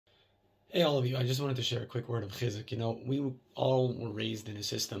Hey, all of you. I just wanted to share a quick word of chizuk. We all were raised in a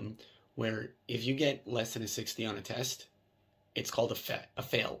system where if you get less than a 60 on a test, it's called a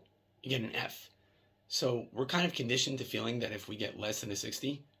fail. You get an F. So we're kind of conditioned to feeling that if we get less than a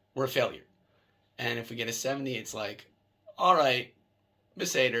 60, we're a failure. And if we get a 70, it's like, all right,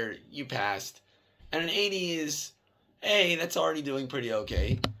 Beseder, you passed. And an 80 is, hey, that's already doing pretty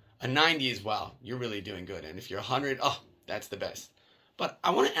okay. A 90 is, wow, you're really doing good. And if you're 100, oh, that's the best. But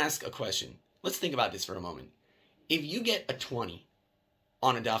I want to ask a question. Let's think about this for a moment. If you get a 20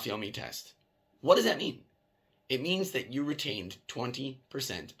 on a Daf Yomi test, what does that mean? It means that you retained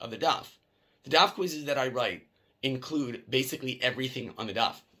 20% of the Daf. The Daf quizzes that I write include basically everything on the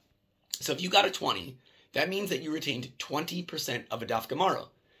Daf. So if you got a 20, that means that you retained 20% of a Daf Gemara.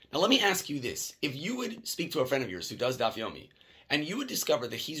 Now let me ask you this. If you would speak to a friend of yours who does Daf Yomi, and you would discover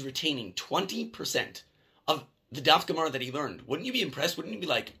that he's retaining 20% of the Daf Gemara that he learned, wouldn't you be impressed? Wouldn't you be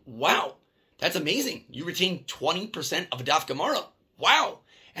like, wow, that's amazing. You retain 20% of a Daf Gemara. Wow.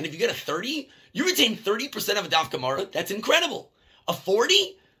 And if you get a 30, you retain 30% of a Daf Gemara. That's incredible. A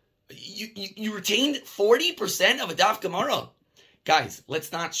 40, you retained 40% of a Daf Gemara. Guys,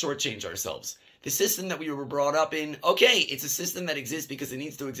 let's not shortchange ourselves. The system that we were brought up in, okay, it's a system that exists because it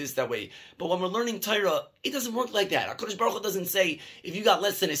needs to exist that way. But when we're learning Torah, it doesn't work like that. HaKadosh Baruch Hu doesn't say, if you got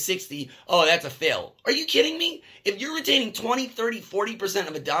less than a 60, oh, that's a fail. Are you kidding me? If you're retaining 20, 30, 40%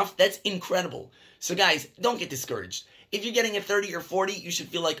 of a daf, that's incredible. So guys, don't get discouraged. If you're getting a 30 or 40, you should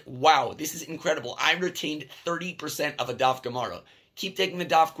feel like, wow, this is incredible. I retained 30% of a daf Gemara. Keep taking the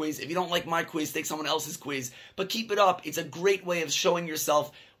daf quiz. If you don't like my quiz, take someone else's quiz. But keep it up. It's a great way of showing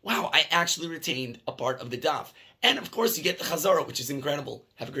yourself, wow, I actually retained a part of the daf. And of course, you get the chazara, which is incredible.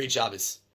 Have a great Shabbos.